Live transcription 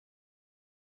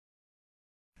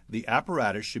The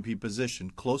apparatus should be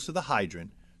positioned close to the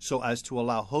hydrant so as to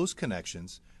allow hose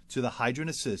connections to the hydrant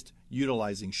assist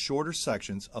utilizing shorter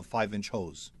sections of 5-inch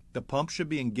hose. The pump should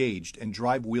be engaged and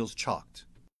drive wheels chalked.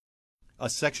 A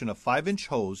section of 5-inch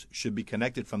hose should be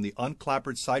connected from the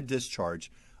unclappered side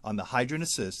discharge on the hydrant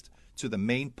assist to the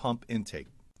main pump intake.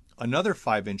 Another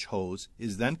 5-inch hose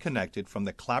is then connected from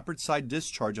the clappered side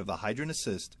discharge of the hydrant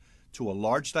assist to a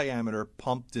large diameter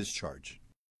pump discharge.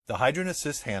 The hydrant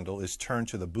assist handle is turned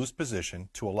to the boost position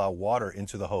to allow water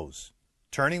into the hose.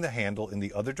 Turning the handle in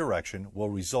the other direction will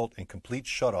result in complete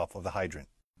shutoff of the hydrant.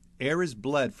 Air is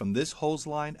bled from this hose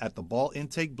line at the ball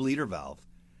intake bleeder valve,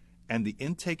 and the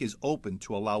intake is open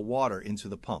to allow water into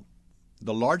the pump.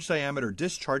 The large diameter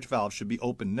discharge valve should be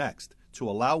opened next to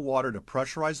allow water to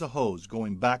pressurize the hose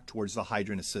going back towards the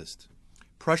hydrant assist.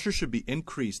 Pressure should be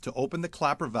increased to open the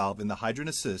clapper valve in the hydrant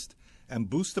assist and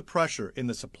boost the pressure in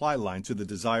the supply line to the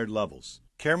desired levels.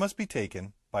 Care must be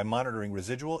taken by monitoring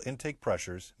residual intake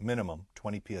pressures, minimum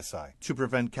 20 psi, to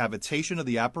prevent cavitation of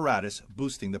the apparatus,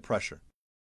 boosting the pressure.